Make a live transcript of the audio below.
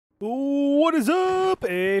What is up?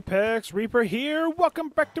 ApexReaper here. Welcome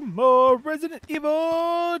back to more Resident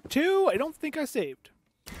Evil 2. I don't think I saved.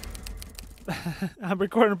 I'm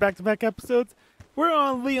recording back-to-back episodes. We're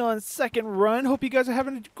on Leon's second run. Hope you guys are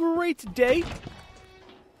having a great day.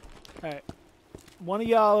 Alright. One of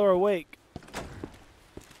y'all are awake.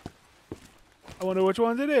 I wonder which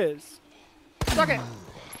ones it is. Suck it!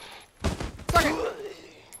 Suck it!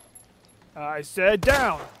 I said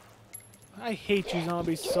down! I hate you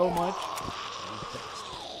zombies so much.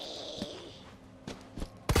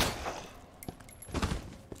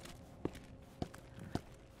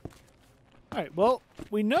 Alright, well,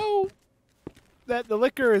 we know that the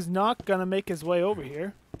liquor is not gonna make his way over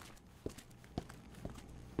here.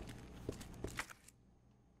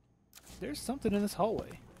 There's something in this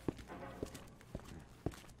hallway.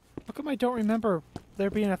 How come I don't remember there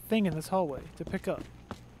being a thing in this hallway to pick up?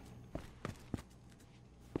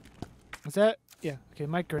 Is that? Yeah. Okay,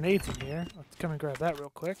 my grenade's in here. Let's come and grab that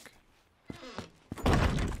real quick.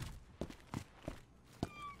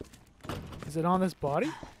 Is it on this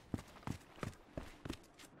body?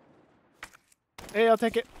 Hey, I'll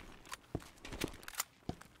take it.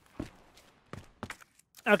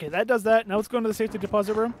 Okay, that does that. Now let's go into the safety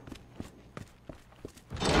deposit room.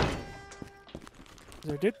 Is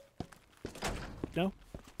there a dude? No?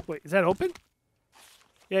 Wait, is that open?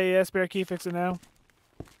 Yeah, spare key, fix it now.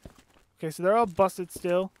 Okay, so they're all busted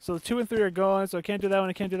still. So the 2 and 3 are gone, so I can't do that one,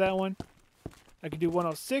 I can't do that one. I can do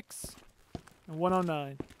 106 and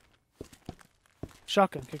 109.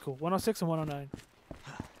 Shotgun, okay, cool. 106 and 109.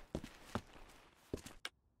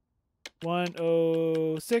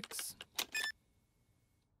 106.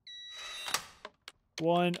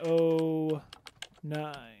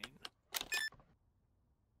 109.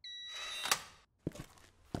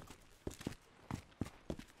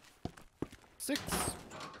 Six.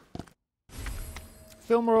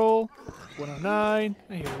 Film roll. 109.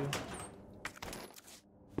 I hear you.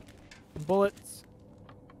 Bullets.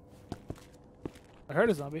 I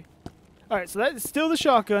heard a zombie. Alright, so that is still the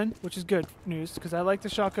shotgun, which is good news, because I like the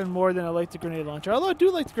shotgun more than I like the grenade launcher. Although I do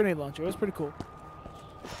like the grenade launcher. It was pretty cool.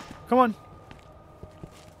 Come on.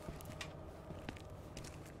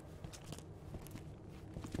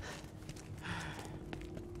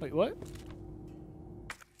 Wait, what?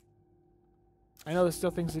 I know there's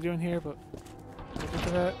still things to do in here, but look at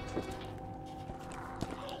that.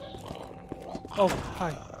 Oh,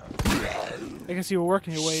 hi. I guess you were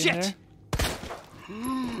working your way in there.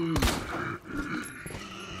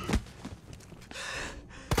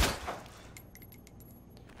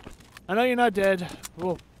 I know you're not dead.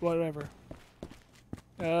 Whoa, whatever.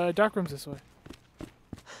 Dark room's this way.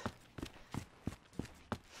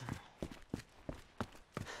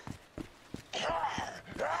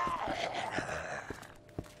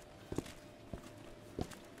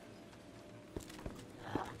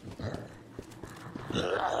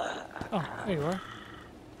 Oh, there you are.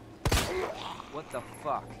 What the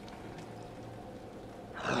fuck?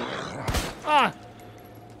 Ah!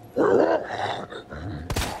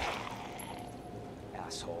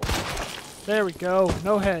 Asshole. There we go.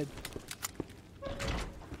 No head.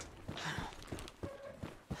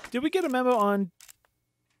 Did we get a memo on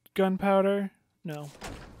gunpowder? No.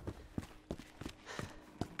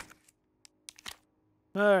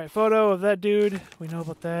 Alright, photo of that dude. We know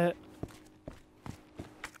about that.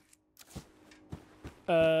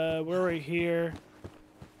 We're right here.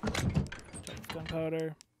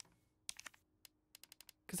 Gunpowder.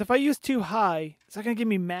 Because if I use too high, is that going to give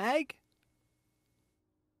me mag?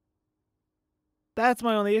 That's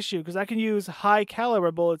my only issue, because I can use high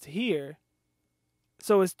caliber bullets here.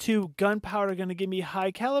 So is 2 gunpowder going to give me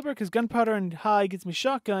high caliber? Because gunpowder and high gives me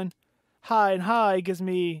shotgun. High and high gives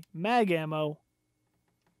me mag ammo.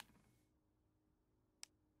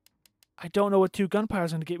 I don't know what 2 gunpowder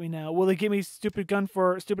is going to get me now. Will they give me stupid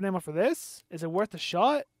ammo for this? Is it worth a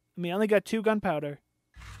shot? I mean, I only got 2 gunpowder.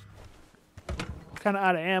 Kind of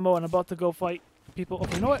out of ammo and I'm about to go fight people.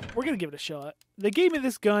 Okay, you know what? We're going to give it a shot. They gave me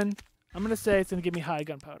this gun. I'm going to say it's going to give me high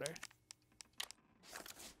gunpowder.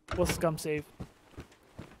 We'll scum save.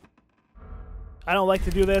 I don't like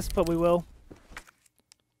to do this, but we will.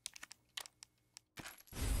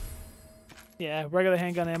 Yeah, regular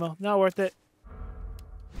handgun ammo. Not worth it.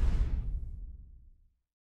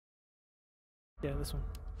 Yeah, this one.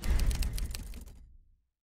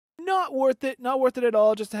 Not worth it. Not worth it at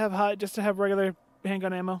all. Just to have regular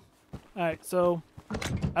handgun ammo. All right, so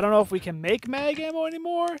I don't know if we can make mag ammo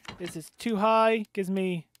anymore. This is too high. Gives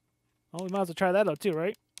me. Oh, we might as well try that out too,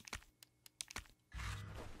 right?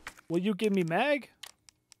 Will you give me mag?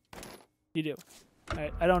 You do. All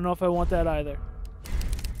right. I don't know if I want that either.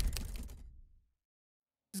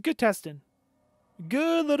 It's good testing.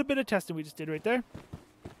 Good little bit of testing we just did right there.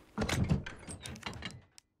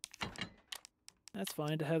 That's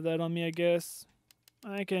fine to have that on me, I guess.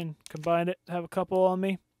 I can combine it, have a couple on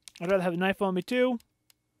me. I'd rather have a knife on me too.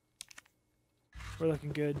 We're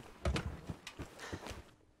looking good.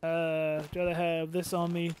 I'd rather have this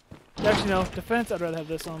on me. Actually, no. Defense, I'd rather have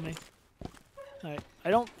this on me. Alright.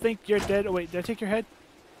 I don't think you're dead. Oh, wait. Did I take your head?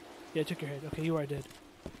 Yeah, I took your head. Okay, you are dead.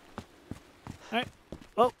 Alright.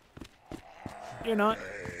 Oh. You're not.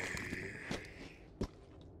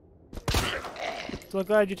 So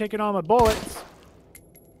glad you're taking all my bullets.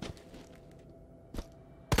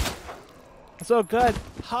 So good.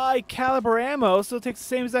 High caliber ammo, so it takes the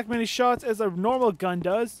same exact many shots as a normal gun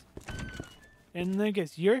does. And then I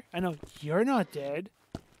guess I know you're not dead.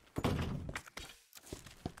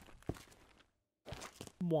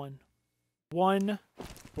 One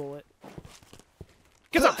bullet.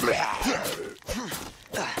 Get up!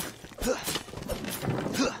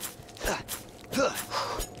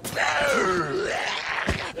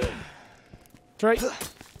 That's right.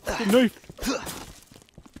 Get a knife.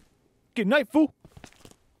 Get a knife, fool.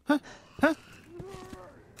 Huh? Huh?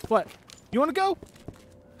 What? You want to go?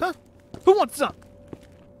 Huh? Who wants some?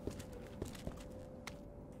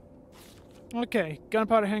 Okay.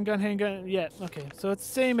 Gunpowder, handgun. Yeah. Okay. So it's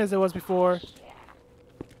the same as it was before.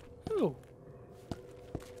 Ooh.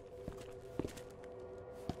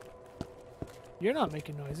 You're not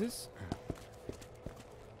making noises.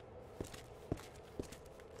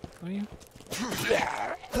 Are you?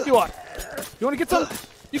 You are. You want to get some?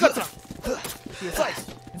 You got some. You slice,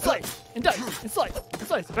 and slice, and dice, and slice, and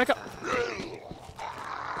slice. Back up.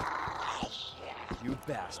 You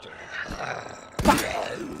bastard. And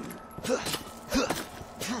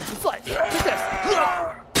slice. Take this.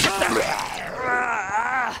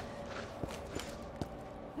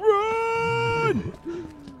 Run!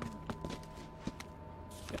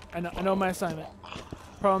 I know my assignment.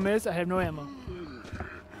 Problem is, I have no ammo.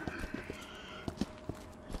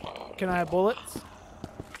 Can I have bullets?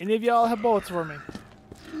 Any of y'all have bullets for me?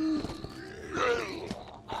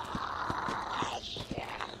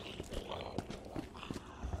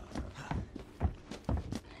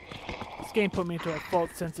 This game put me into a false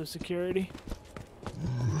sense of security.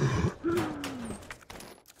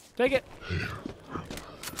 Take it.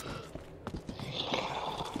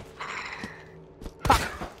 Ha.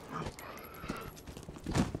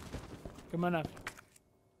 Come on up.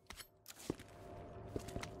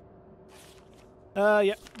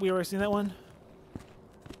 Yeah, we already seen that one.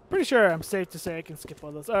 Pretty sure I'm safe to say I can skip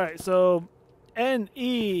all those. Alright, so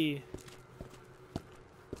N-E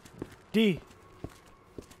D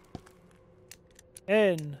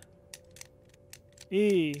N-E-D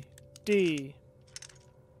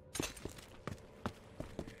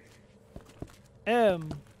M-R-G.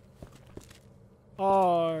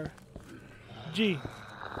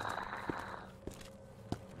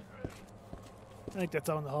 I think that's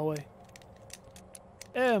out in the hallway.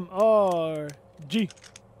 M-R-G.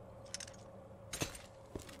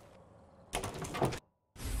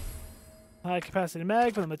 High capacity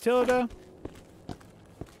mag for the Matilda.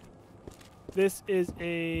 This is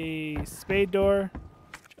a spade door,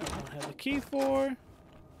 which I don't have the key for.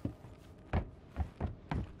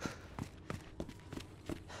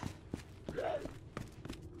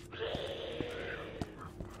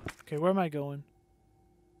 Okay, where am I going?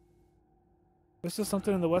 This is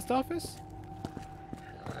something in the West office?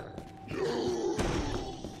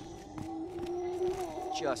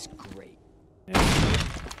 Just great. Yeah.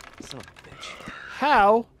 Son of a bitch.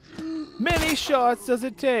 How many shots does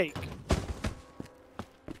it take?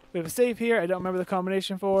 We have a save here. I don't remember the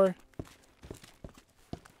combination for.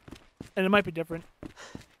 And it might be different.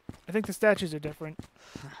 I think the statues are different.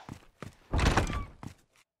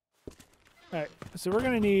 Alright, so we're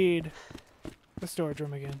going to need the storage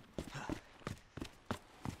room again.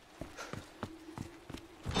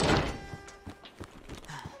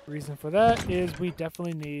 Reason for that is we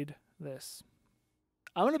definitely need this.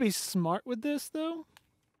 I'm going to be smart with this, though.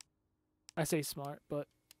 I say smart, but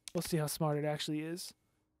we'll see how smart it actually is.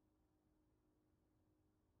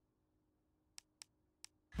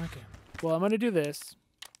 Okay. Well, I'm going to do this.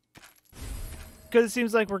 Because it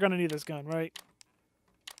seems like we're going to need this gun, right?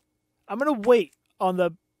 I'm going to wait on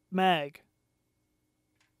the mag.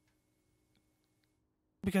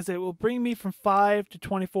 Because it will bring me from 5 to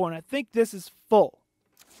 24, and I think this is full.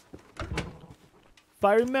 If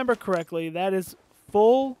I remember correctly, that is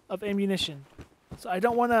full of ammunition. So I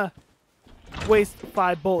don't want to waste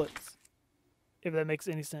 5 bullets, if that makes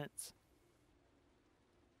any sense.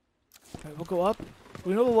 Alright, we'll go up.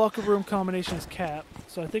 We know the locker room combination is capped,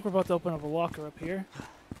 so I think we're about to open up a locker up here.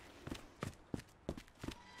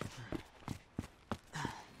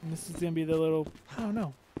 And this is gonna be the little. Oh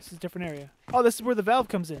no, this is a different area. Oh, this is where the valve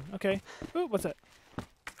comes in. Okay. Ooh, what's that?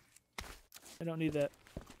 I don't need that.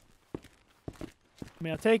 I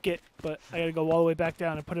mean, I'll take it, but I gotta go all the way back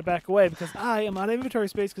down and put it back away because I am out of inventory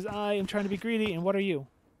space because I am trying to be greedy. And what are you?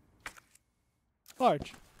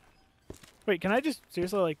 Large. Wait, can I just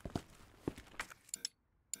seriously like?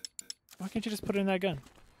 Why can't you just put it in that gun?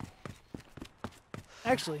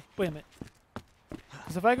 Actually, wait a minute.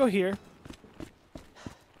 Because if I go here,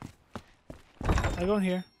 I go in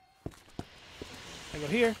here, I go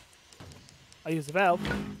here, I use the valve.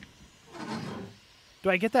 Do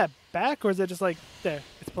I get that back, or is it just like, there,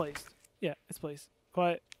 it's placed? Yeah, it's placed.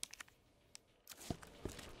 Quiet.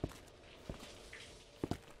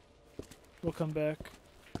 We'll come back.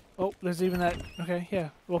 Oh, there's even that. Okay, yeah,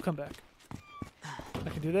 we'll come back. I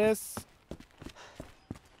can do this.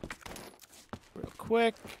 Real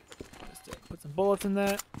quick. Just to put some bullets in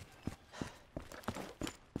that.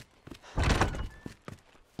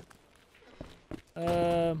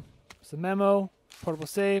 Some memo. Portable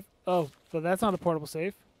safe. Oh, so that's not a portable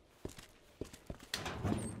safe.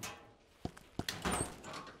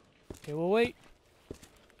 Okay, we'll wait.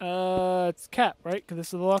 It's cap, right? Because this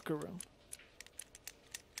is the locker room.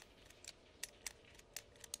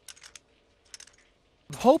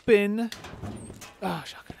 I'm hoping. Ah,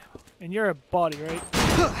 shotgun ammo. And you're a body, right?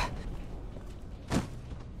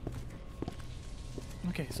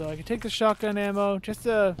 Okay, so I can take the shotgun ammo just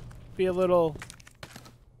to be a little,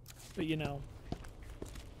 but you know,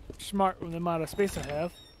 smart with the amount of space I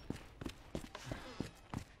have.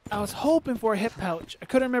 I was hoping for a hip pouch. I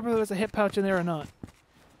couldn't remember if there was a hip pouch in there or not.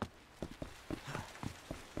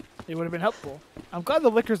 It would have been helpful. I'm glad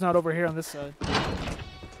the liquor's not over here on this side.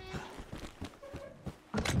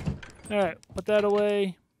 Alright, put that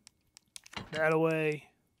away. That away.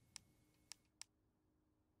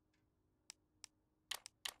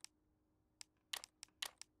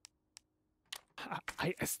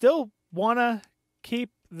 I still want to keep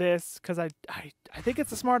this because I think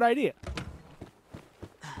it's a smart idea.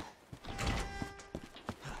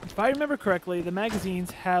 If I remember correctly, the magazines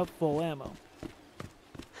have full ammo.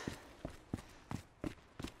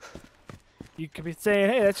 You could be saying,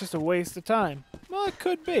 hey, that's just a waste of time. Well, it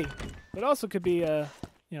could be. But it also could be a,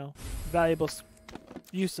 you know, valuable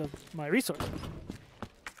use of my resources.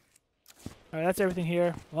 Alright, that's everything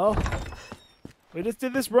here. Well, we just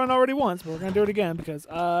did this run already once, but we're going to do it again because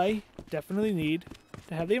I definitely need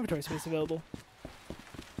to have the inventory space available.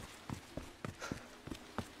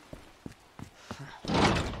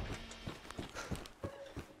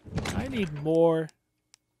 I need more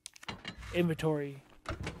inventory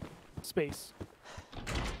space.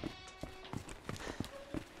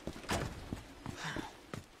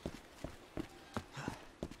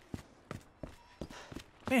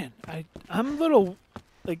 Man, I'm a little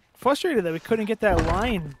like frustrated that we couldn't get that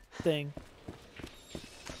line thing.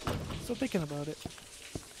 Still thinking about it.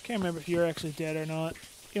 Can't remember if you're actually dead or not.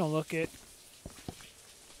 You don't look it.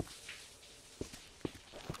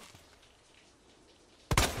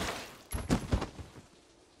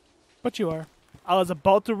 But you are. I was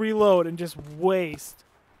about to reload and just waste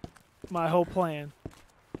my whole plan.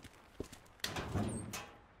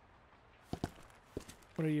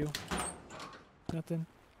 What are you? Nothing.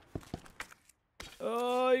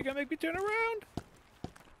 Oh, you're gonna make me turn around?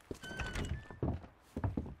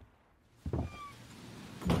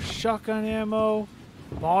 More shotgun ammo.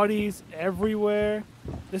 Bodies everywhere.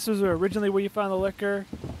 This was originally where you found the liquor.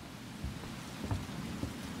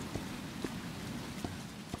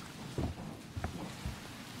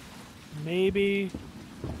 Maybe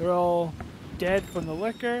they're all dead from the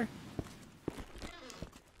liquor.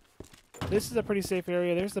 This is a pretty safe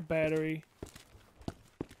area. There's the battery.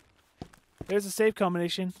 There's a safe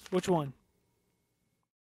combination. Which one?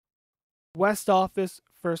 West office,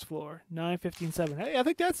 first floor. 915-7. Hey, I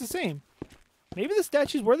think that's the same. Maybe the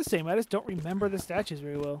statues were the same. I just don't remember the statues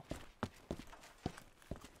very well.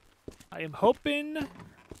 I am hoping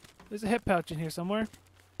there's a hip pouch in here somewhere.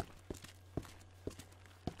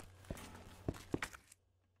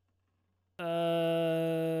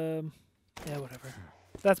 Yeah, whatever.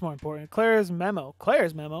 That's more important. Claire's memo.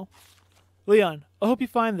 Claire's memo? Leon, I hope you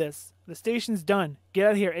find this. The station's done. Get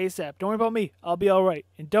out of here ASAP. Don't worry about me. I'll be alright.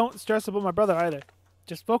 And don't stress about my brother either.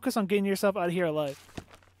 Just focus on getting yourself out of here alive.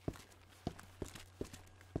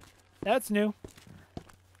 That's new.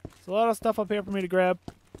 There's a lot of stuff up here for me to grab.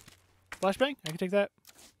 Flashbang? I can take that.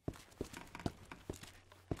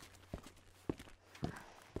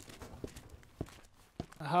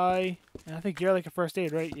 Hi. And I think you're like a first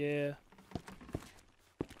aid, right? Yeah.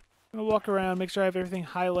 I'm gonna walk around, make sure I have everything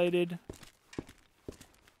highlighted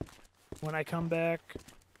when I come back.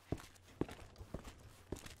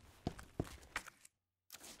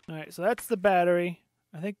 Alright, so that's the battery.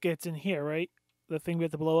 I think it's in here, right? The thing we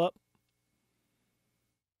have to blow up.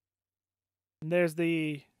 And there's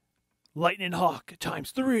the Lightning Hawk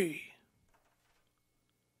 ×3.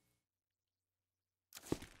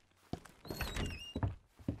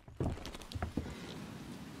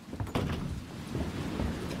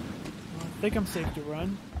 I think I'm safe to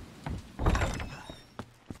run.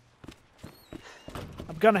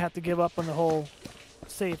 I'm gonna have to give up on the whole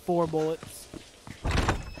save 4 bullets.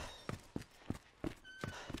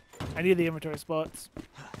 I need the inventory spots.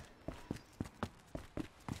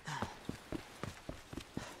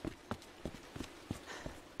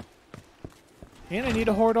 And I need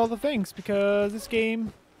to hoard all the things because this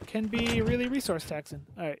game can be really resource taxing.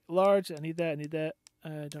 Alright, large, I need that, I need that.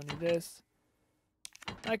 I don't need this.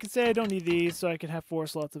 I can say I don't need these so I can have 4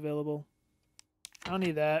 slots available. I don't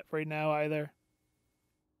need that right now either.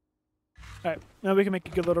 Alright, now we can make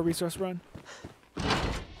a good little resource run.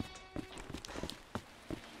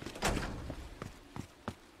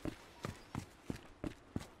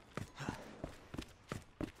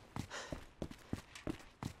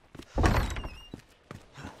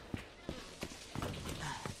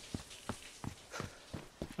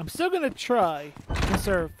 I'm still going to try to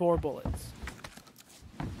conserve 4 bullets.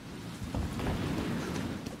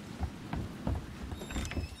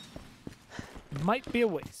 Might be a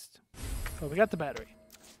waste. But we got the battery.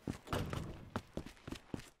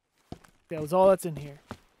 That was all that's in here.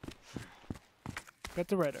 Got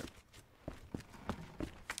the redder.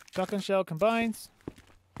 Shotgun shell combines.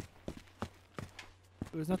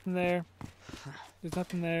 There's nothing there. There's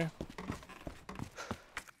nothing there.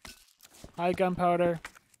 High gunpowder.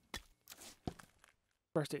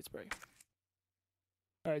 First aid spray.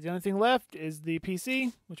 Alright, the only thing left is the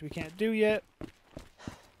PC, which we can't do yet.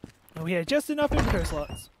 And we had just enough inventory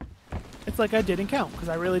slots. It's like I didn't count, because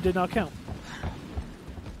I really did not count.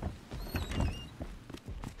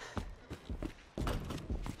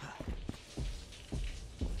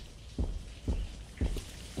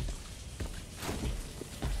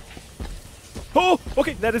 Oh!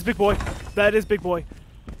 Okay, that is big boy. That is big boy.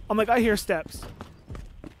 I'm like, I hear steps.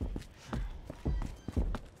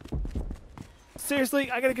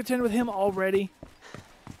 Seriously, I gotta contend with him already.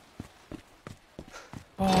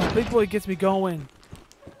 Oh, big boy gets me going.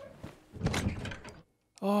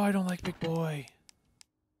 Oh, I don't like big boy.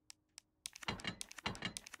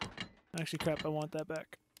 Actually, crap, I want that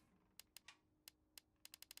back.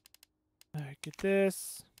 Alright, get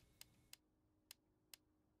this.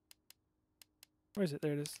 Where is it?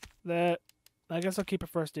 There it is. That. I guess I'll keep a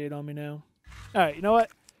first aid on me now. Alright, you know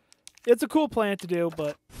what? It's a cool plan to do,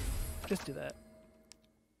 but just do that.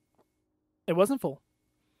 It wasn't full.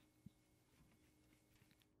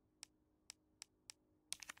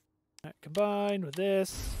 Alright, combined with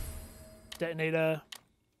this. Detonator.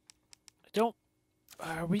 I don't...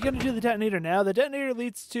 Are we going to do the detonator now? The detonator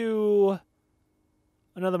leads to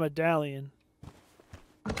another medallion.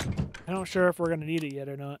 I'm not sure if we're going to need it yet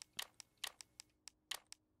or not.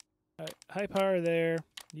 Alright, high power there.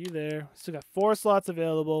 You there. Still got 4 slots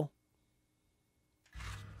available.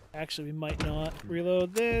 Actually, we might not.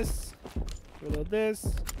 Reload this. Reload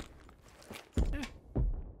this. Eh.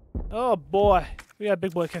 Oh boy. We got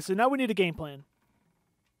big boy kiss. So now we need a game plan.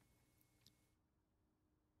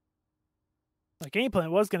 My game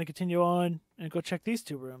plan was going to continue on and go check these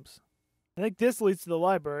 2 rooms. I think this leads to the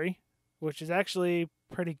library, which is actually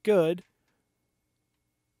pretty good.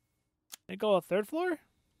 Can I go on the 3rd floor?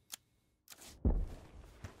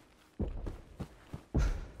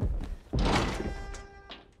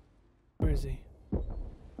 Where is he?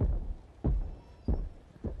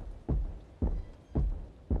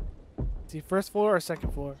 Is he 1st floor or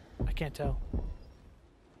 2nd floor? I can't tell.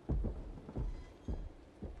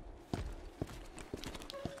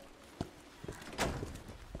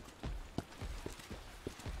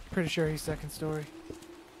 Pretty sure he's 2nd story.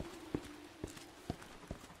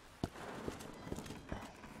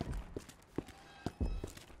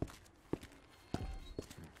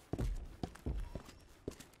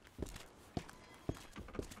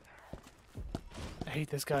 I hate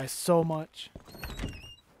this guy so much.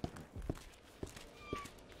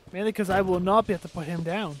 Mainly because I will not be able to put him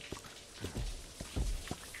down.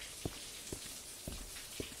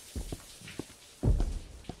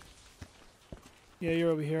 Yeah,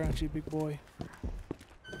 you're over here, aren't you, big boy?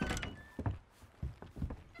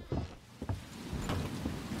 If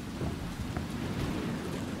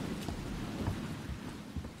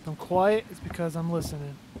I'm quiet, it's because I'm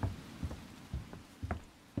listening.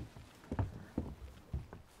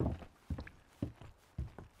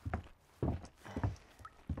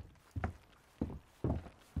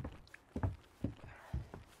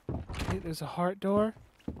 Okay, there's a heart door.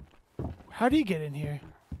 How do you get in here?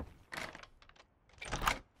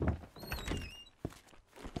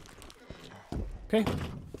 Okay.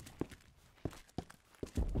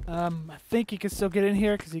 I think he can still get in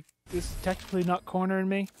here because he is technically not cornering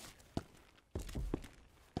me.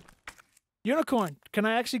 Unicorn, can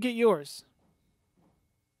I actually get yours?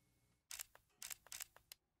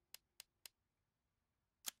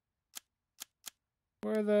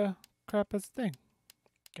 Where the crap is the thing?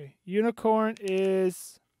 Okay, unicorn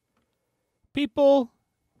is people,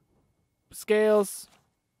 scales,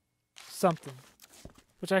 something.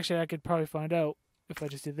 Which actually I could probably find out if I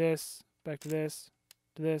just do this, back to this,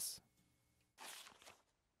 to this.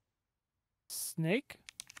 Snake?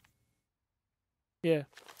 Yeah.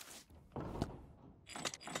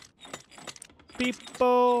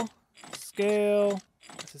 People, scale,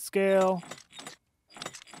 that's a scale.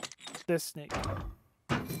 This snake.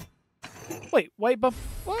 Wait, white buff.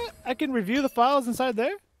 What? I can review the files inside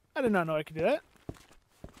there? I did not know I could do that.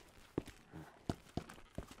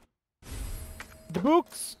 The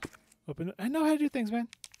books. Open. I know how to do things, man.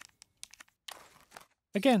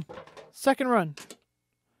 Again, second run.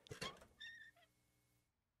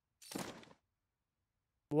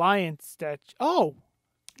 Lion statue. Oh,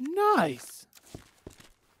 nice.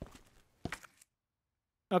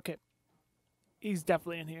 Okay. He's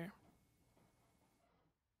definitely in here.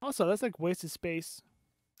 Also, that's like wasted space.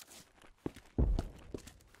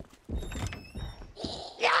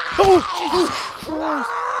 Oh, Jesus Christ.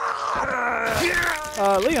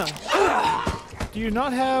 Leon, do you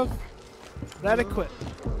not have that equipped?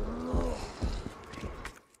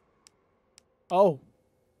 Oh,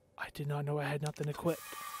 I did not know I had nothing equipped.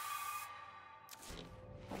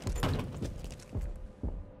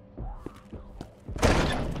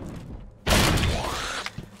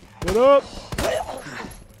 What up?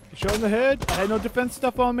 You shot in the head? I had no defense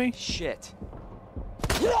stuff on me. Shit.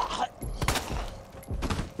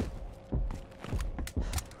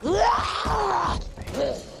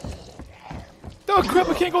 Oh crap,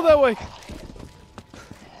 I can't go that way.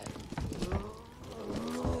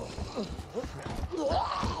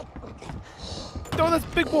 Oh, that's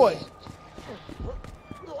Big Boy.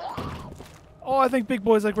 Oh, I think Big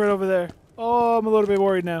Boy's like right over there. Oh, I'm a little bit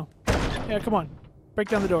worried now. Yeah, come on. Break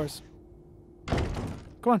down the doors.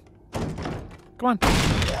 Come on. Come on.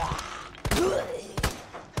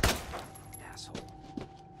 Asshole.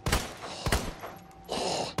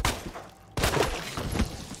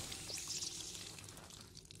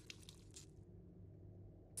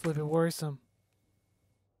 It's a little bit worrisome.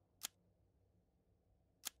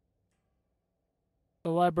 The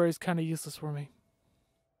library's kind of useless for me.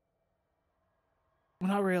 Well,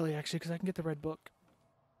 not really, actually, because I can get the red book.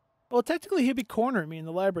 Well, technically, he'd be cornering me in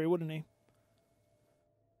the library, wouldn't he?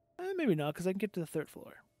 Maybe not, because I can get to the third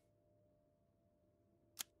floor.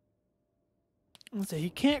 Let's say he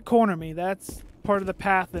can't corner me. That's part of the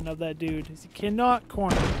pathing of that dude. Is he cannot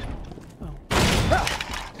corner me. Oh.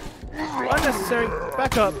 Unnecessary.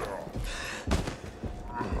 Back up.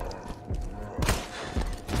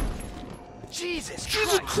 Jesus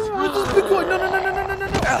Jesus Christ! Christ!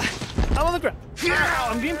 No. I'm on the ground.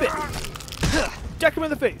 I'm being bit. Jack him in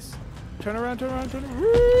the face. Turn around.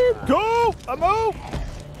 Go! I'm out!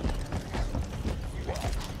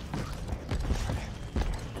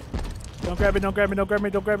 Don't grab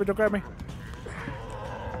me.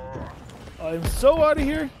 I'm so out of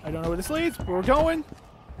here. I don't know where this leads, but we're going.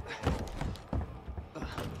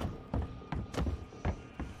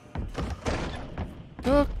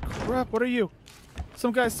 Oh, crap. What are you?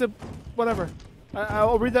 Some guy said whatever.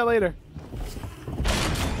 I'll read that later.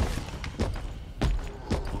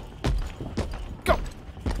 Go!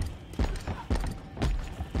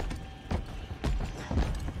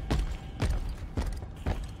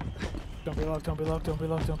 Don't be locked.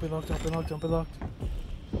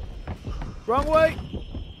 Wrong way!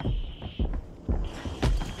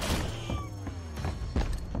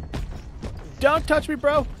 Don't touch me,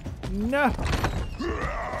 bro! No!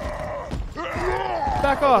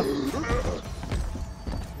 Back off!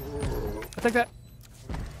 I'll take that.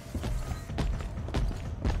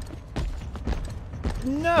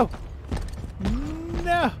 No!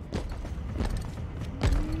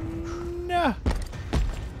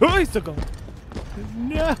 Oh, he's still going.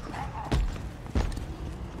 No!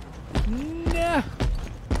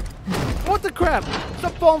 What the crap?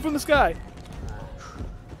 Stop falling from the sky!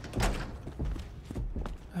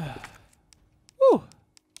 Whew.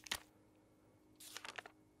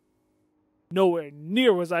 Nowhere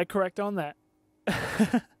near was I correct on that.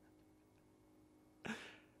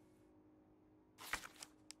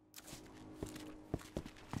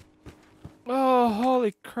 Oh,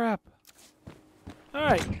 holy crap.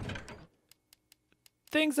 Alright.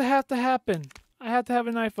 Things that have to happen. I have to have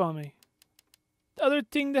a knife on me. The other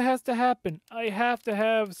thing that has to happen. I have to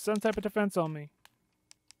have some type of defense on me.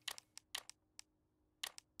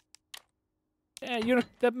 Yeah, you know,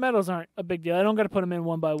 the medals aren't a big deal. I don't got to put them in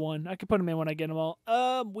one by one. I can put them in when I get them all.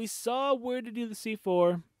 We saw where to do the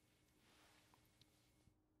C4.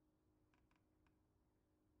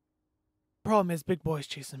 Problem is, big boy's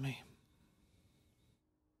chasing me.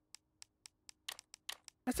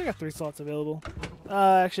 I still got 3 slots available.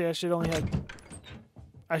 Actually, I should only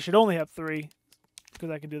have 3 because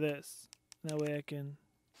I can do this. That way, I can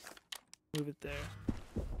move it there.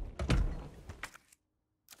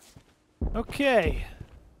 Okay.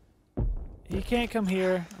 He can't come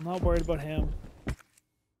here. I'm not worried about him.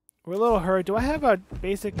 We're a little hurt. Do I have a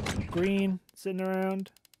basic green sitting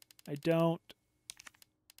around? I don't.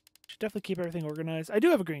 Should definitely keep everything organized. I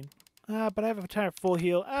do have a green. But I have a entire full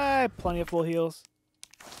heal. I have plenty of full heals.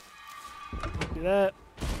 Do that.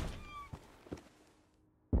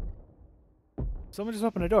 Someone just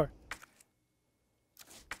opened a door.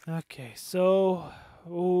 Okay, so...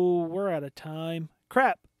 Oh, we're out of time.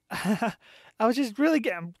 Crap! I was just really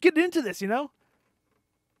getting into this, you know?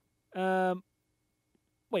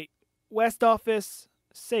 Wait. West office,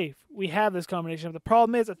 safe. We have this combination. The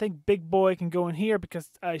problem is, I think Big Boy can go in here because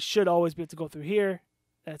I should always be able to go through here.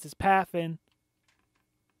 That's his path in.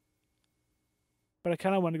 But I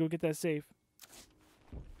kind of want to go get that safe.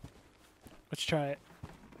 Let's try it.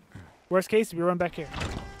 Worst case, we run back here.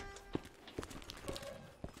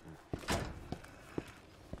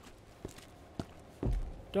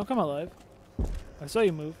 Don't come alive. I saw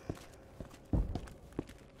you move. I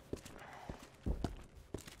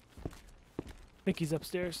think he's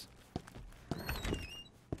upstairs. I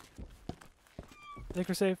think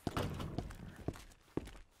we're safe.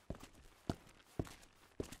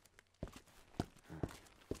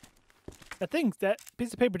 I think that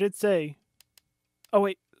piece of paper did say... Oh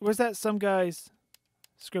wait, where's that some guy's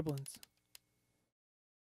scribblings?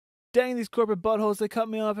 Dang, these corporate buttholes, they cut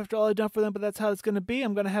me off after all I've done for them, but that's how it's going to be.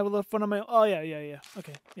 I'm going to have a little fun on my own. Oh, yeah.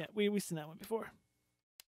 Okay, yeah, we've seen that one before.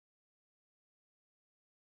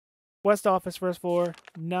 West office, first floor,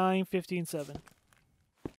 9-15-7.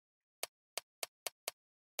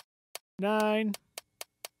 9-15-7.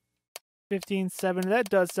 That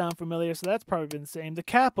does sound familiar, so that's probably been the same. The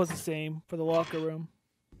cap was the same for the locker room.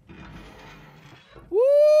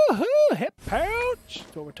 Woohoo! Hip pouch!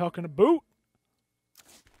 That's what we're talking about.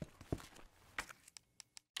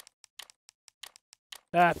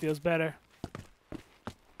 That feels better.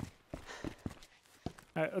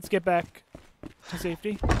 Alright, let's get back to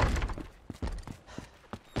safety.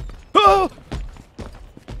 Oh!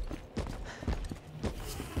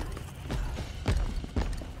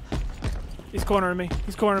 He's cornering me.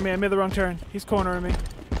 He's cornering me. I made the wrong turn. He's cornering me.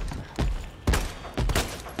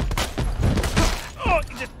 Oh,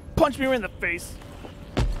 he just punched me right in the face.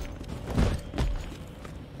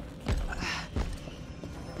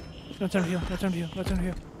 No time to heal. No time to heal. No time to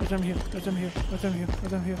heal. No time to heal. No time to heal. No time to heal. No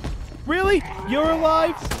time to heal. Really? You're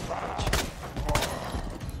alive?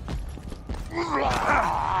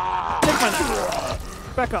 Take my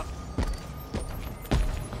knife. Back up.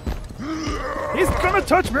 He's gonna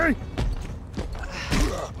touch me!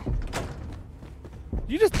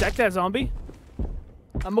 You just decked that zombie?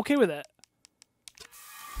 I'm okay with that.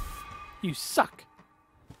 You suck.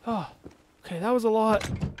 Oh, okay, that was a lot.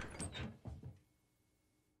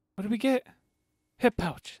 What did we get? Hip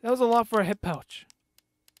pouch. That was a lot for a hip pouch.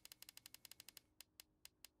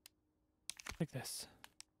 Like this.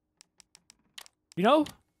 You know,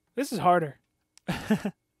 this is harder.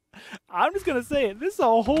 I'm just gonna say it. This is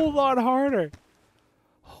a whole lot harder.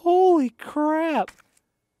 Holy crap.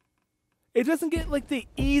 It doesn't get like the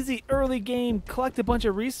easy early game, collect a bunch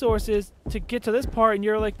of resources to get to this part and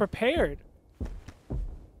you're like prepared.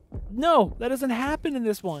 No, that doesn't happen in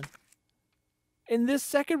this one. In this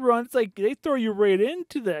second run, it's like they throw you right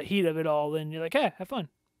into the heat of it all and you're like, hey, have fun.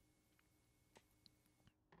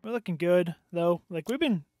 We're looking good, though. Like, we've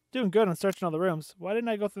been doing good on searching all the rooms. Why didn't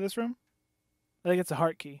I go through this room? I think it's a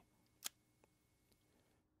heart key.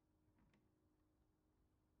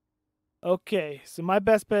 Okay, so my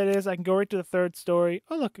best bet is I can go right to the 3rd story.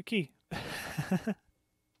 Oh, look, a key.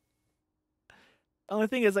 Only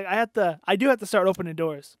thing is, like, I do have to start opening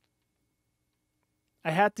doors. I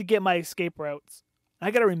have to get my escape routes. I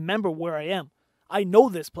gotta remember where I am. I know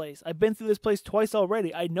this place. I've been through this place twice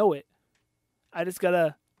already. I know it. I just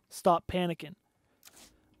gotta stop panicking.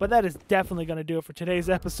 But that is definitely gonna do it for today's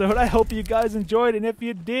episode. I hope you guys enjoyed, and if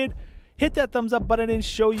you did, hit that thumbs up button and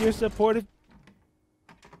show your support.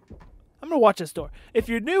 I'm gonna watch this door. If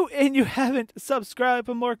you're new and you haven't subscribed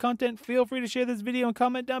for more content, feel free to share this video and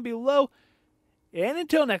comment down below. And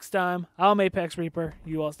until next time, I'm ApexReaper.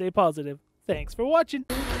 You all stay positive. Thanks for watching.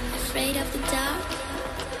 Afraid of the dark?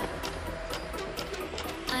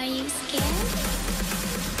 Are you scared?